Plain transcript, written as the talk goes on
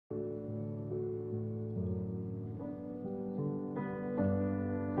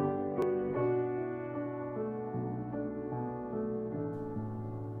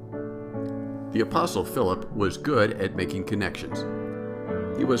The Apostle Philip was good at making connections.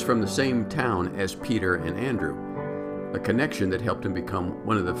 He was from the same town as Peter and Andrew, a connection that helped him become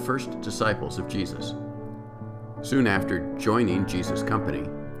one of the first disciples of Jesus. Soon after joining Jesus' company,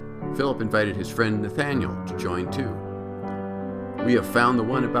 Philip invited his friend Nathanael to join too. "We have found the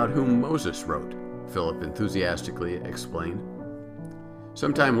one about whom Moses wrote," Philip enthusiastically explained.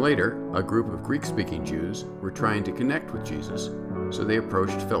 Sometime later, a group of Greek-speaking Jews were trying to connect with Jesus, so they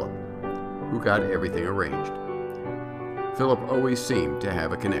approached Philip, who got everything arranged. Philip always seemed to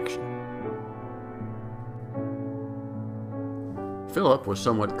have a connection. Philip was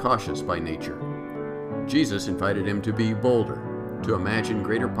somewhat cautious by nature. Jesus invited him to be bolder, to imagine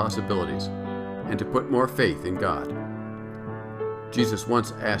greater possibilities, and to put more faith in God. Jesus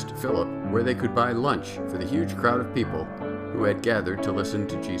once asked Philip where they could buy lunch for the huge crowd of people who had gathered to listen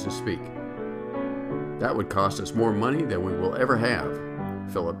to Jesus speak. "That would cost us more money than we will ever have,"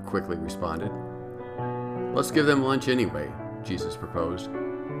 Philip quickly responded. "Let's give them lunch anyway," Jesus proposed,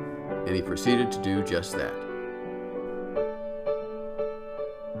 and he proceeded to do just that.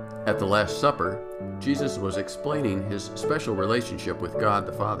 At the Last Supper, Jesus was explaining his special relationship with God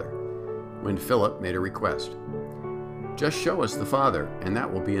the Father when Philip made a request. "Just show us the Father, and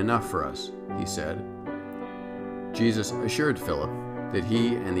that will be enough for us," he said. Jesus assured Philip that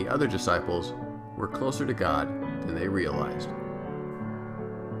he and the other disciples were closer to God than they realized.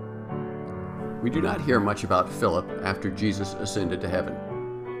 We do not hear much about Philip after Jesus ascended to heaven.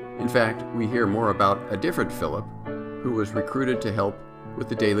 In fact, we hear more about a different Philip who was recruited to help with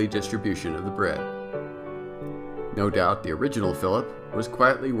the daily distribution of the bread. No doubt the original Philip was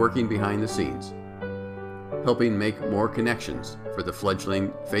quietly working behind the scenes, helping make more connections for the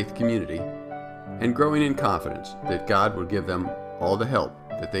fledgling faith community and growing in confidence that God would give them all the help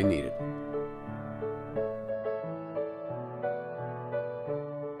that they needed.